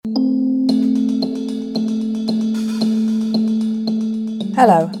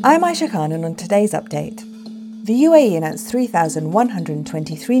Hello, I'm Aisha Khan, and on today's update, the UAE announced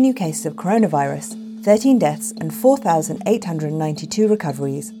 3,123 new cases of coronavirus, 13 deaths and 4,892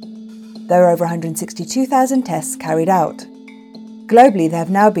 recoveries. There are over 162,000 tests carried out. Globally, there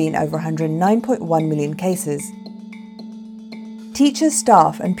have now been over 109.1 million cases. Teachers,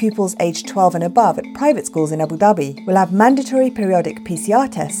 staff and pupils aged 12 and above at private schools in Abu Dhabi will have mandatory periodic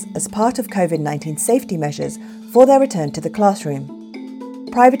PCR tests as part of COVID-19 safety measures for their return to the classroom.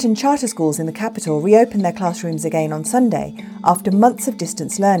 Private and charter schools in the capital reopened their classrooms again on Sunday after months of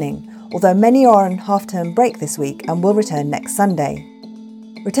distance learning, although many are on half-term break this week and will return next Sunday.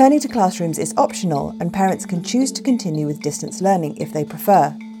 Returning to classrooms is optional and parents can choose to continue with distance learning if they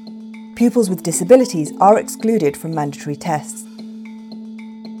prefer. Pupils with disabilities are excluded from mandatory tests.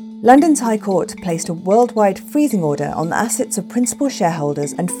 London's High Court placed a worldwide freezing order on the assets of principal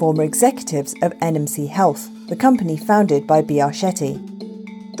shareholders and former executives of NMC Health, the company founded by B.R. Shetty.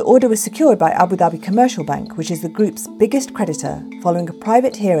 The order was secured by Abu Dhabi Commercial Bank, which is the group's biggest creditor, following a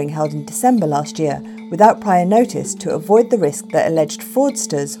private hearing held in December last year without prior notice to avoid the risk that alleged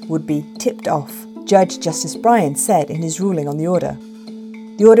fraudsters would be tipped off, Judge Justice Bryan said in his ruling on the order.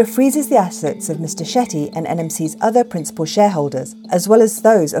 The order freezes the assets of Mr. Shetty and NMC's other principal shareholders, as well as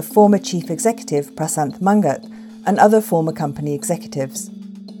those of former Chief Executive Prasanth Mangat and other former company executives.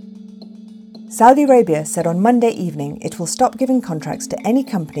 Saudi Arabia said on Monday evening it will stop giving contracts to any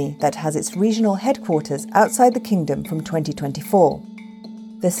company that has its regional headquarters outside the kingdom from 2024.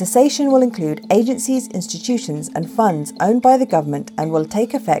 The cessation will include agencies, institutions and funds owned by the government and will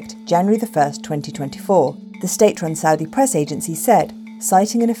take effect January 1, 2024, the state-run Saudi press agency said,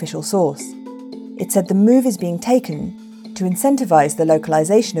 citing an official source. It said the move is being taken to incentivise the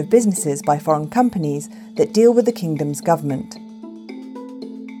localisation of businesses by foreign companies that deal with the kingdom's government.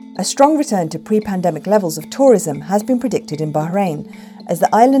 A strong return to pre-pandemic levels of tourism has been predicted in Bahrain as the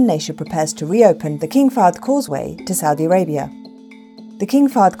island nation prepares to reopen the King Fahd Causeway to Saudi Arabia. The King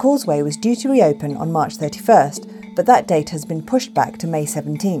Fahd Causeway was due to reopen on March 31st, but that date has been pushed back to May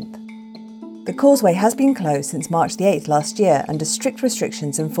 17th. The causeway has been closed since March the 8th last year under strict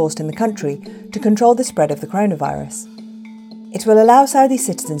restrictions enforced in the country to control the spread of the coronavirus. It will allow Saudi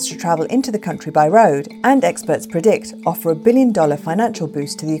citizens to travel into the country by road and, experts predict, offer $1 billion financial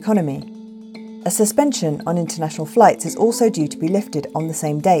boost to the economy. A suspension on international flights is also due to be lifted on the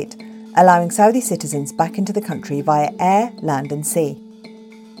same date, allowing Saudi citizens back into the country via air, land and sea.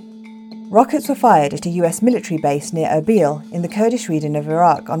 Rockets were fired at a US military base near Erbil in the Kurdish region of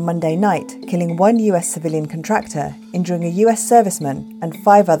Iraq on Monday night, killing one US civilian contractor, injuring a US serviceman and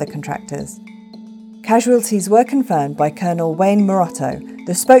 5 other contractors. Casualties were confirmed by Colonel Wayne Morotto,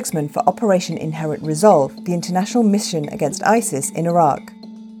 the spokesman for Operation Inherent Resolve, the international mission against ISIS in Iraq.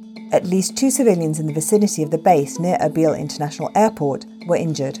 At least 2 civilians in the vicinity of the base near Erbil International Airport were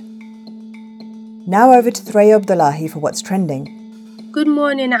injured. Now over to Threya Abdullahi for what's trending. Good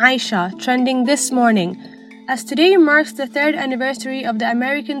morning, Aisha. Trending this morning. As today marks the 3rd anniversary of the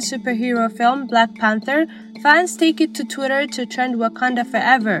American superhero film Black Panther, fans take it to Twitter to trend Wakanda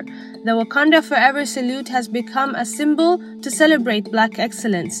Forever. The Wakanda Forever salute has become a symbol to celebrate Black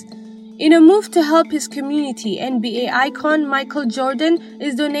excellence. In a move to help his community, NBA icon Michael Jordan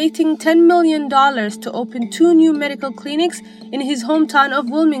is donating $10 million to open 2 new medical clinics in his hometown of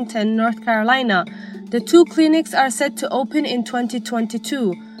Wilmington, North Carolina. The 2 clinics are set to open in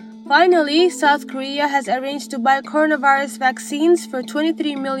 2022. Finally, South Korea has arranged to buy coronavirus vaccines for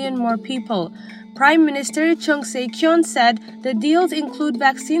 23 million more people. Prime Minister Chung Se-kyun said the deals include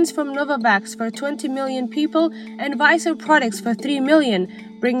vaccines from Novavax for 20 million people and Pfizer products for 3 million,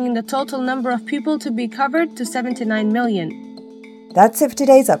 bringing the total number of people to be covered to 79 million. That's it for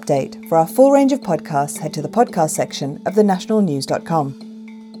today's update. For our full range of podcasts, head to the podcast section of thenationalnews.com.